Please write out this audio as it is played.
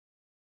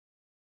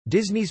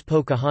Disney's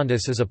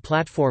Pocahontas is a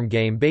platform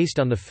game based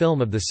on the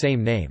film of the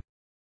same name.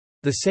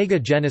 The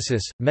Sega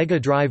Genesis, Mega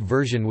Drive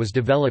version was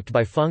developed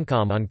by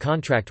Funcom on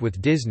contract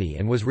with Disney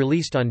and was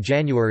released on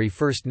January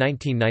 1,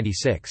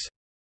 1996.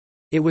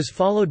 It was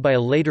followed by a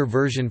later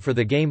version for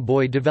the Game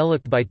Boy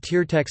developed by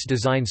Tiertex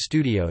Design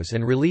Studios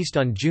and released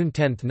on June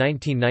 10,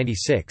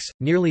 1996,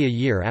 nearly a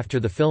year after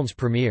the film's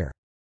premiere.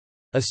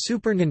 A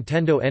Super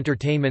Nintendo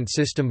Entertainment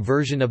System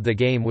version of the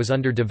game was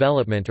under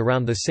development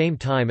around the same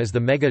time as the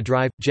Mega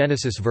Drive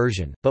Genesis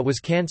version, but was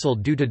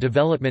cancelled due to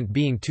development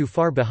being too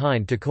far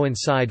behind to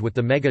coincide with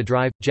the Mega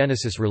Drive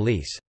Genesis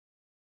release.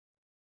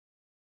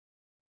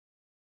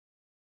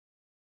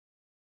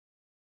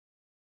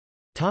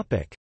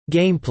 Topic: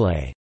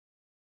 Gameplay.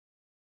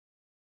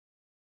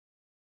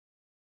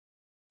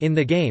 In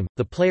the game,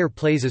 the player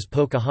plays as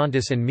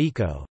Pocahontas and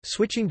Miko,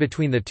 switching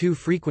between the two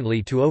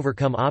frequently to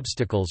overcome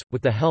obstacles,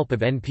 with the help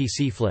of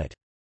NPC Flit.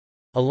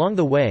 Along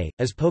the way,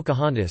 as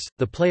Pocahontas,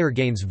 the player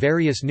gains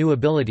various new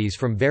abilities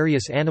from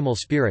various animal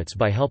spirits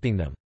by helping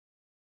them.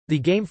 The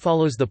game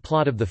follows the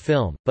plot of the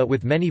film, but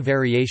with many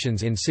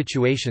variations in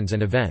situations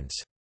and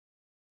events.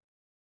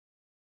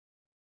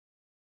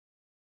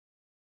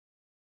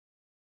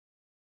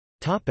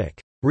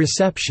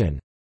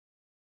 Reception.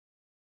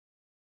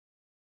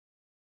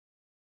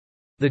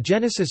 The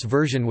Genesis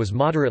version was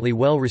moderately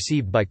well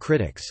received by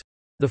critics.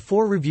 The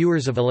 4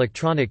 reviewers of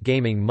Electronic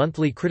Gaming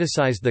Monthly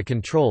criticized the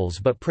controls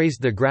but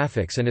praised the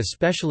graphics and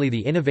especially the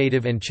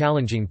innovative and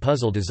challenging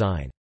puzzle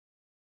design.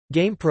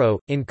 GamePro,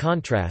 in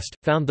contrast,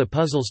 found the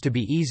puzzles to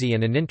be easy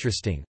and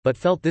uninteresting, but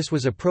felt this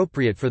was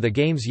appropriate for the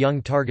game's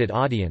young target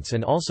audience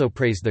and also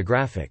praised the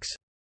graphics.